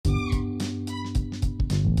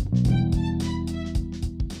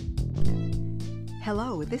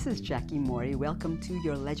Hello, this is Jackie Mori. Welcome to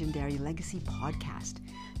your Legendary Legacy podcast.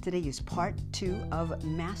 Today is part 2 of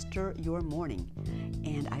Master Your Morning,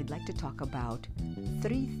 and I'd like to talk about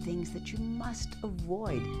 3 things that you must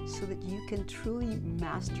avoid so that you can truly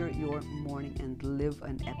master your morning and live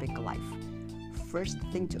an epic life. First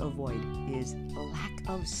thing to avoid is lack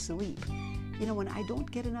of sleep. You know, when I don't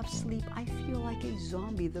get enough sleep, I feel like a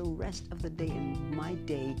zombie the rest of the day, and my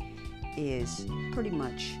day is pretty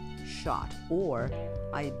much shot, or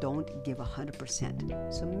I don't give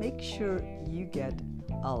 100%. So make sure you get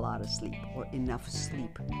a lot of sleep or enough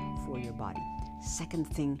sleep for your body. Second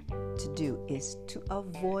thing to do is to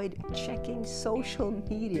avoid checking social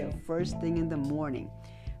media first thing in the morning.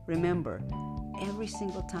 Remember, every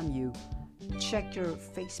single time you check your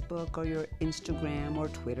Facebook or your Instagram or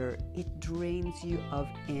Twitter, it drains you of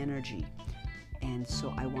energy. And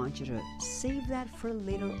so I want you to save that for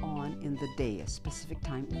later on in the day, a specific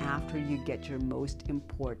time after you get your most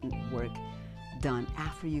important work done,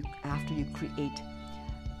 after you create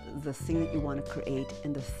the thing that you want to create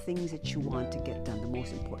and the things that you want to get done, the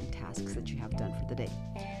most important tasks that you have done for the day.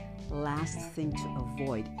 Last thing to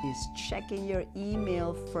avoid is checking your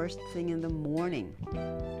email first thing in the morning.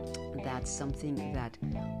 That's something that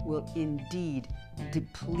will indeed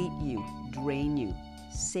deplete you, drain you.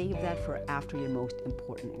 Save that for after your most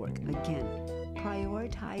important work. Again,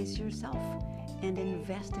 prioritize yourself and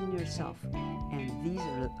invest in yourself. And these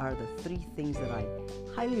are the 3 things that I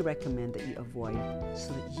highly recommend that you avoid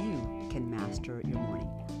so that you can master your morning.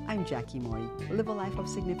 I'm Jackie Mori. Live a life of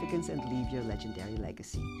significance and leave your legendary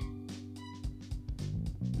legacy.